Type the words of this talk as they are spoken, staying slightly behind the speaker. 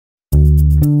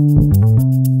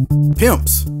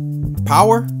pimps,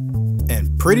 power,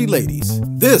 and pretty ladies.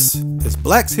 This is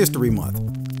Blax History Month,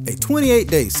 a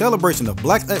 28-day celebration of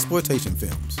Black exploitation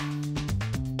films.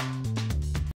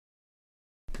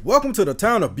 Welcome to the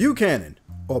town of Buchanan,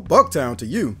 or Bucktown to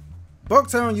you.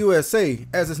 Bucktown, USA,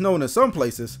 as it's known in some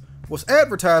places, was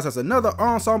advertised as another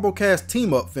ensemble cast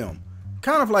team-up film,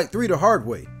 kind of like Three the Hard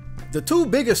Way. The two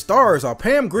biggest stars are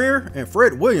Pam Grier and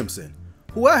Fred Williamson,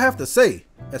 who I have to say,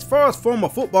 as far as former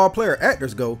football player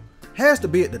actors go, has to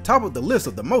be at the top of the list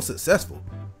of the most successful,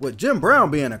 with Jim Brown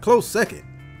being a close second.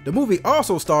 The movie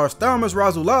also stars Thomas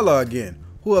Razulala again,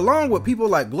 who along with people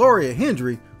like Gloria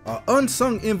Hendry are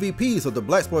unsung MVPs of the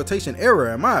blaxploitation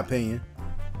era in my opinion.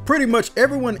 Pretty much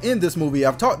everyone in this movie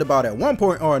I've talked about at one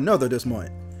point or another this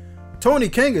month. Tony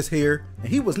King is here, and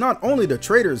he was not only the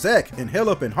traitor Zach in Hell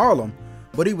Up in Harlem,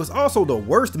 but he was also the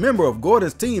worst member of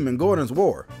Gordon's team in Gordon's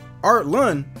War. Art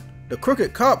Lunn, the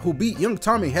crooked cop who beat young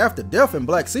Tommy half to death in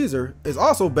Black Caesar, is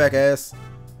also back as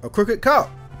a crooked cop.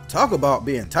 Talk about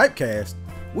being typecast.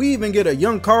 We even get a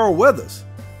young Carl Weathers.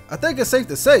 I think it's safe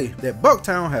to say that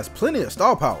Bucktown has plenty of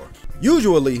star power.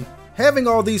 Usually, having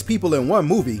all these people in one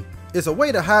movie is a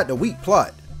way to hide the weak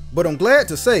plot, but I'm glad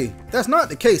to say that's not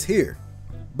the case here.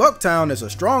 Bucktown is a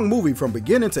strong movie from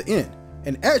beginning to end,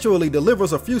 and actually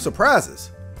delivers a few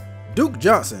surprises. Duke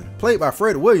Johnson, played by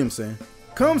Fred Williamson,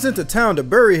 comes into town to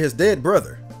bury his dead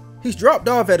brother. He's dropped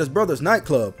off at his brother's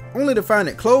nightclub, only to find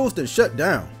it closed and shut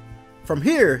down. From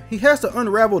here, he has to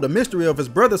unravel the mystery of his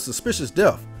brother's suspicious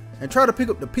death, and try to pick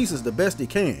up the pieces the best he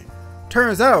can.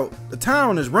 Turns out, the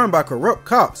town is run by corrupt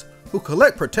cops who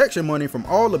collect protection money from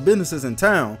all the businesses in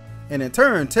town, and in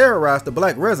turn terrorize the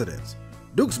black residents.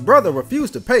 Duke's brother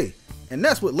refused to pay, and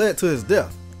that's what led to his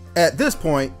death. At this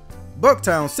point,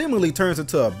 Bucktown seemingly turns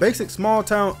into a basic small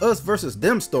town us versus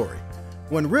them story.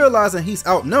 When realizing he's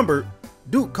outnumbered,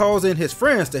 Duke calls in his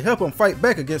friends to help him fight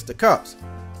back against the cops.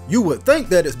 You would think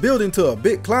that it's building to a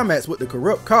big climax with the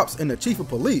corrupt cops and the chief of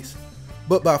police,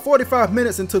 but by 45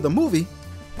 minutes into the movie,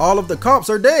 all of the cops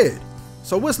are dead.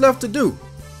 So what's left to do?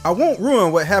 I won't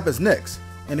ruin what happens next,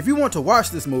 and if you want to watch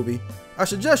this movie, I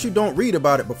suggest you don't read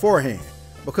about it beforehand,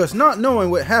 because not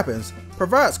knowing what happens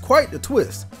provides quite the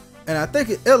twist, and I think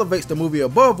it elevates the movie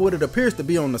above what it appears to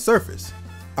be on the surface.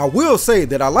 I will say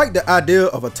that I like the idea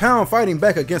of a town fighting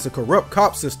back against a corrupt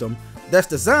cop system that's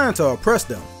designed to oppress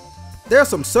them. There's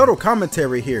some subtle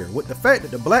commentary here with the fact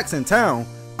that the blacks in town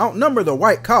outnumber the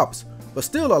white cops, but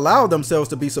still allow themselves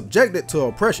to be subjected to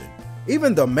oppression.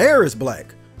 Even the mayor is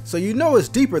black, so you know it's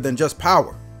deeper than just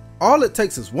power. All it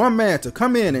takes is one man to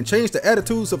come in and change the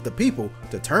attitudes of the people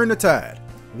to turn the tide.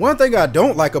 One thing I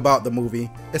don't like about the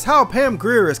movie is how Pam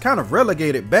Grier is kind of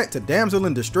relegated back to damsel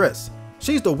in distress.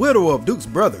 She's the widow of Duke's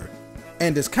brother,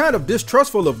 and is kind of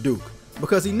distrustful of Duke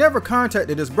because he never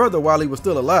contacted his brother while he was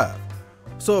still alive.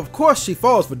 So of course she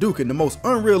falls for Duke in the most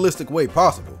unrealistic way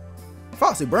possible.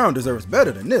 Foxy Brown deserves better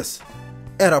than this.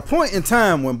 At a point in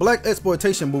time when black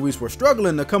exploitation movies were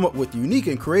struggling to come up with unique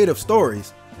and creative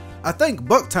stories, I think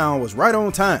Bucktown was right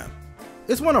on time.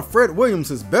 It's one of Fred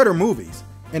Williamson's better movies,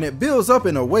 and it builds up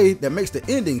in a way that makes the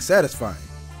ending satisfying.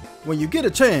 When you get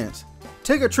a chance,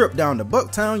 take a trip down to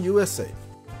Bucktown, USA.